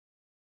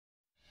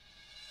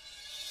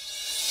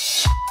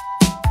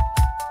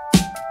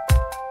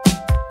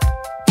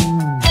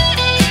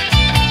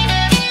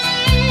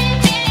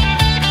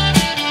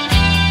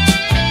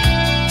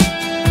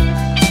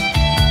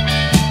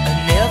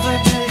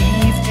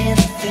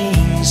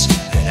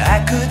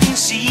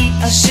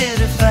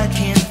said if I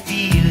can't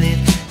feel it,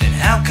 then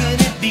how could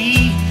it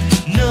be?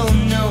 No,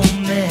 no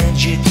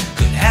magic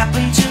could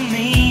happen to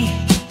me.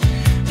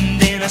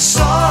 And then I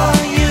saw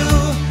you,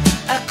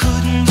 I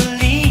couldn't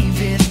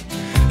believe it.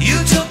 You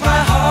took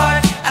my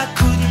heart, I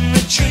couldn't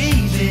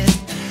retrieve it.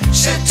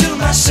 Said to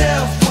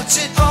myself, what's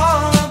it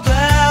all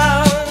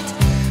about?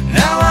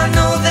 Now I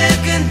know there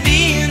can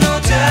be no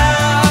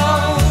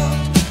doubt.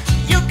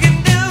 You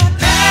can do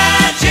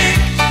magic.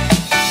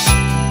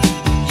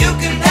 You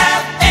can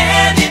have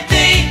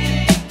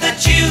anything that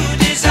you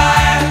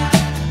desire.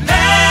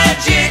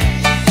 Magic.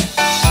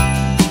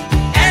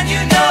 And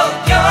you know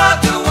you're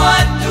the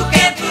one who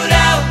can put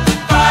out the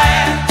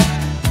fire.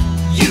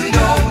 You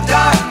know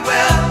darn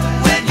well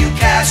when you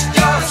cast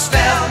your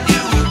spell,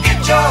 you will get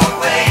your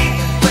way.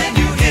 When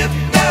you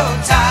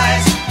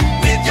hypnotize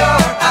with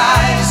your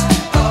eyes,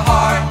 a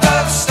heart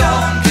of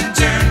stone can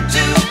turn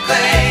to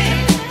clay.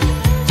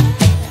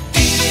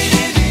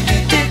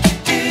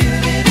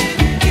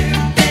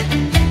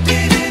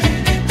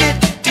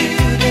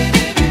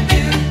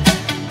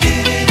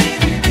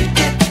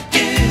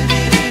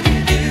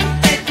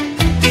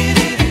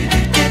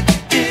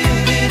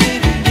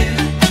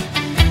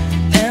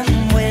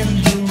 And when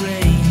the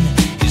rain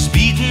is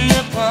beating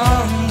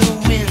upon the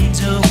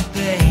window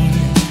pane,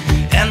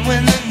 and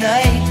when the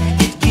night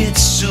it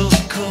gets so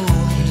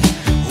cold,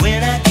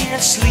 when I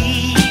can't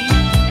sleep,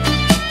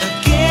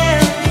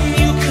 again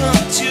you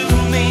come to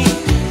me.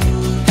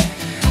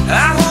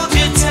 I hold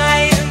you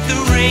tight and the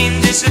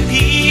rain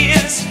disappears.